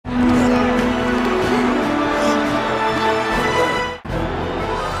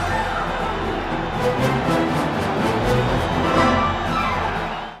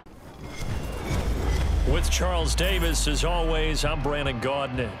Charles Davis, as always, I'm Brandon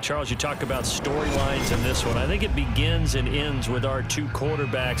Gaudin. Charles, you talk about storylines in this one. I think it begins and ends with our two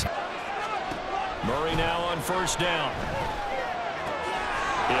quarterbacks. Murray now on first down.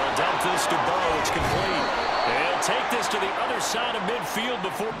 He'll dump this to Burrow. It's complete. He'll take this to the other side of midfield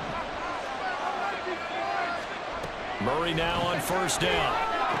before. Murray now on first down.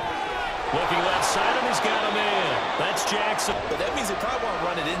 Looking left side, and he's got him in. That's Jackson. But that means they probably won't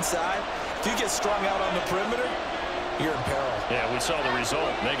run it inside. If you get strung out on the perimeter, you're in peril. Yeah, we saw the result.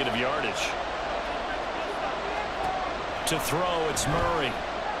 Negative yardage. To throw, it's Murray.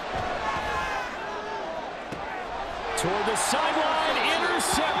 Toward the sideline,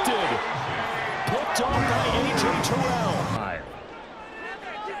 intercepted. Picked off by A.J. Terrell.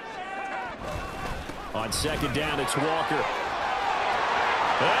 On second down, it's Walker.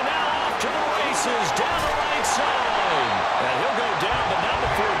 And now off to the races, down the right side. And he'll go down, but not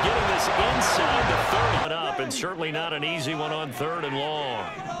before getting this inside the 30. Up, and certainly not an easy one on third and long.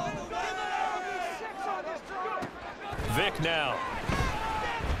 Vick now.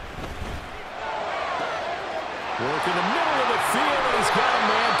 Work in the middle of the field, and he's got a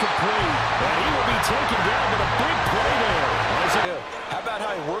man complete. And he will be taken down with a big play there. How about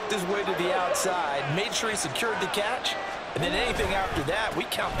how he worked his way to the outside, made sure he secured the catch, and then anything after that, we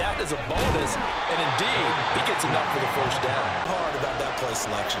count that as a bonus. And indeed, he gets enough for the first down. Hard about that play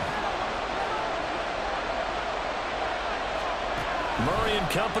selection. Murray and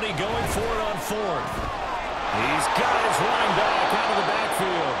company going for it on fourth. He's got his line back out of the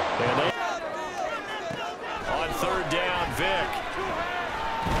backfield. And they on third down, Vick.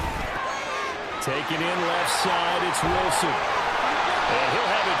 Taking in left side, it's Wilson. And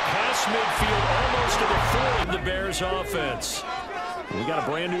he'll have it past midfield almost to the 40 of the Bears offense. We got a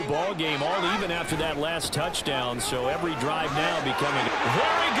brand new ball game, all even after that last touchdown, so every drive now becoming.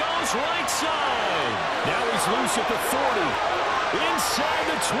 There he goes, right side. Now he's loose at the 40, inside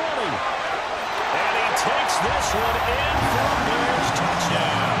the 20. And he takes this one in for a Bears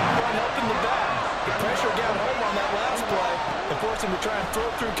touchdown. Helping the back. The pressure got home on that last play and forced him to try and throw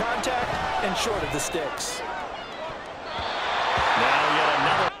through contact and short of the sticks. Now yet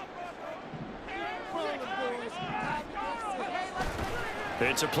another.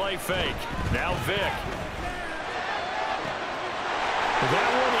 It's a play fake. Now Vick. That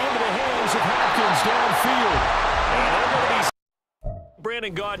one into the hands of Hopkins downfield. And they're going to be.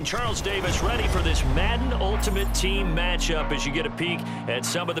 Brandon Gaudin, Charles Davis ready for this Madden Ultimate Team matchup as you get a peek at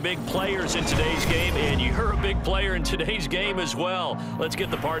some of the big players in today's game. And you're a big player in today's game as well. Let's get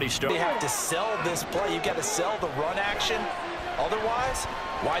the party started. They have to sell this play. You've got to sell the run action. Otherwise,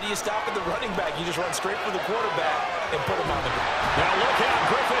 why do you stop at the running back? You just run straight for the quarterback and put him on the ground. Now look out,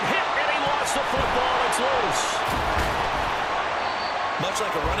 Griffin hit, and he lost the football. It's loose. Much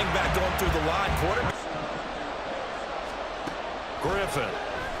like a running back going through the line, quarterback. Griffin.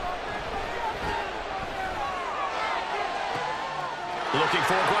 Looking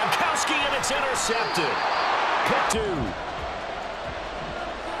for Gronkowski, and it's intercepted. Pick two.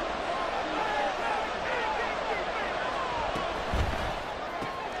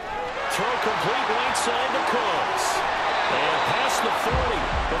 Throw complete right side to Cooks. And past the 40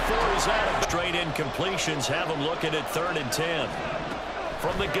 before he's out of straight incompletions. Have him looking at 3rd and 10.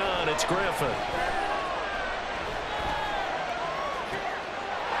 From the gun, it's Griffin.